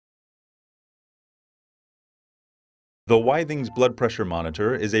The Withings blood pressure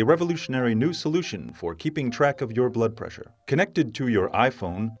monitor is a revolutionary new solution for keeping track of your blood pressure. Connected to your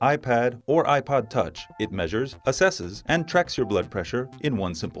iPhone, iPad, or iPod Touch, it measures, assesses, and tracks your blood pressure in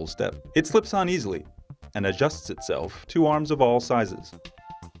one simple step. It slips on easily and adjusts itself to arms of all sizes.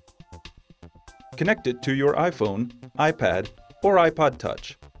 Connect it to your iPhone, iPad, or iPod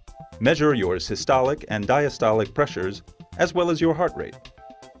Touch. Measure your systolic and diastolic pressures as well as your heart rate.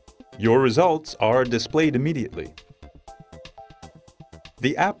 Your results are displayed immediately.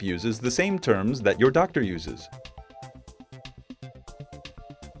 The app uses the same terms that your doctor uses.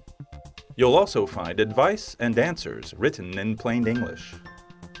 You'll also find advice and answers written in plain English.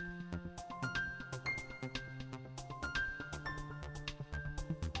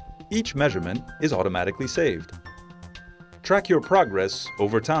 Each measurement is automatically saved. Track your progress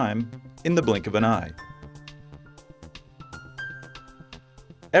over time in the blink of an eye.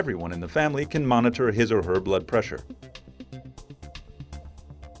 Everyone in the family can monitor his or her blood pressure.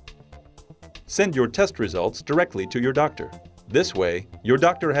 Send your test results directly to your doctor. This way, your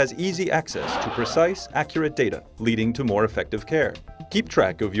doctor has easy access to precise, accurate data, leading to more effective care. Keep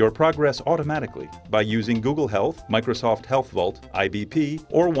track of your progress automatically by using Google Health, Microsoft Health Vault, IBP,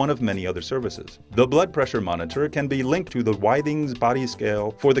 or one of many other services. The blood pressure monitor can be linked to the Withings body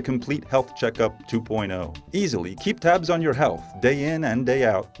scale for the complete health checkup 2.0. Easily keep tabs on your health day in and day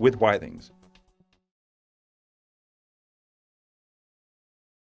out with Withings.